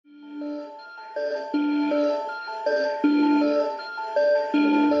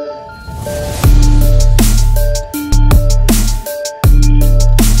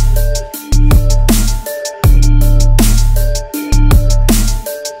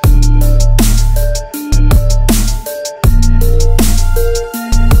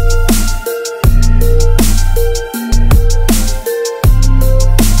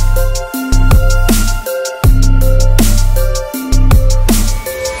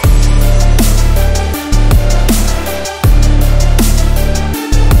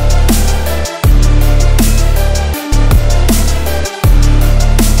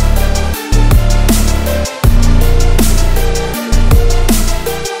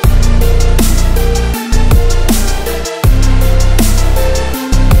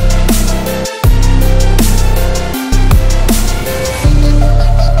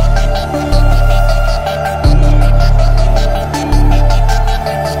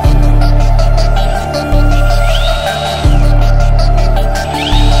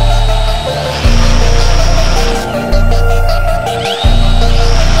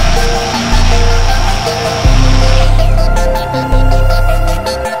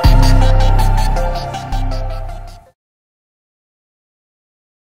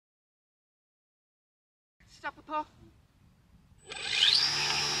붙어.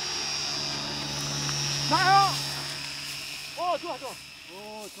 나요. 좋아.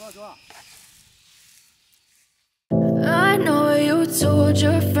 좋아. I know you told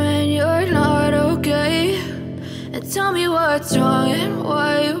your friend you're not okay, and tell me what's wrong and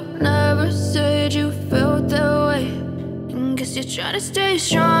why you never said you felt that way. And guess you're trying to stay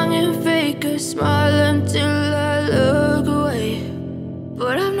strong and fake a smile until I look away.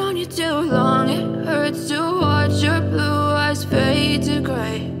 But I've known you too long, it hurts to watch your blue eyes fade to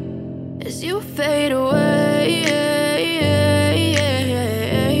gray as you fade away,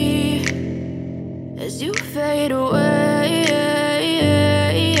 as you fade away.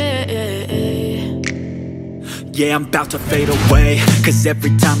 Yeah, I'm about to fade away, cause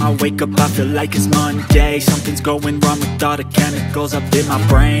every time I wake up I feel like it's Monday. Something's going wrong with all the chemicals up in my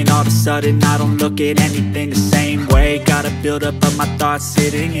brain. All of a sudden I don't look at anything the same way. Gotta build up of my thoughts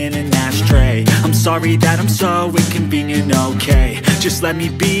sitting in an ashtray. I'm sorry that I'm so inconvenient, okay. Just let me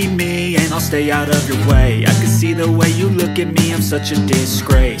be me and I'll stay out of your way. I can see the way you look at me, I'm such a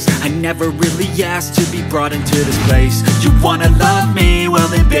disgrace. I never really asked to be brought into this place. You wanna love me? Well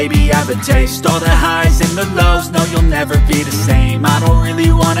then baby I have a taste. All the highs and the lows, no you'll never be the same. I don't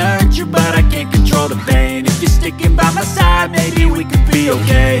really wanna hurt you but I can't control the pain. If you're sticking by my side maybe we could be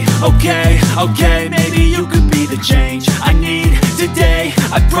okay. Okay, maybe you could be the change I need today.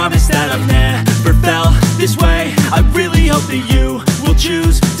 I promise that I've never felt this way. I really hope that you will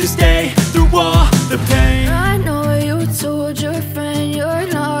choose to stay through all the pain. I know you told your friend you're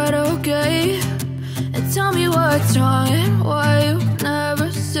not okay, and tell me what's wrong and why you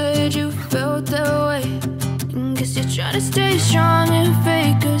never said you felt that way. And guess you're trying to stay strong and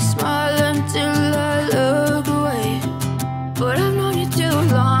fake a smile until I look away. But I've known you too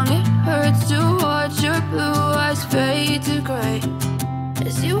long, it hurts to watch your blue eyes fade to gray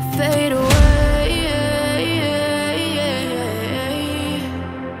as you fade away,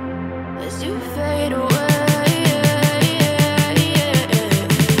 as you fade away,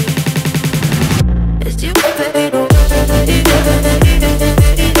 as you fade away.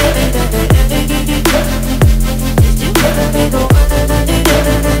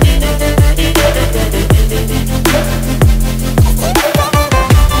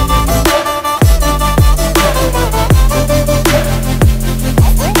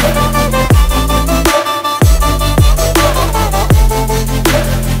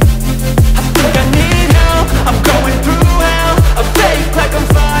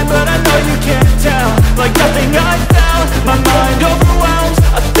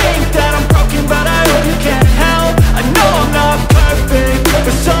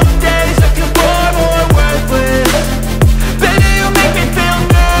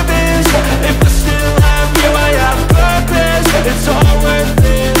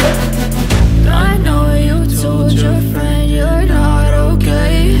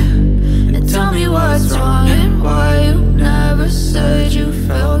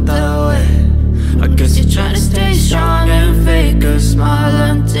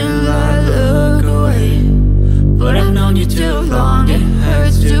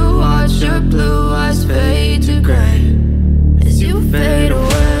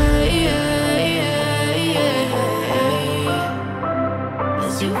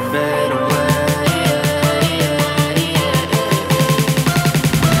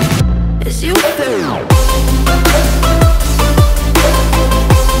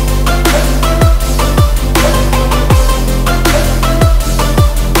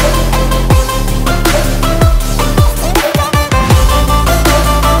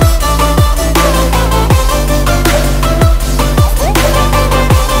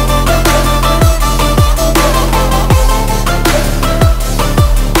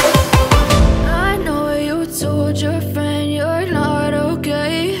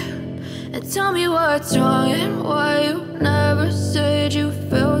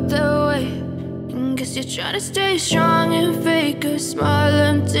 Trying to stay strong and fake a smile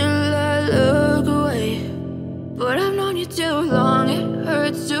until I look away.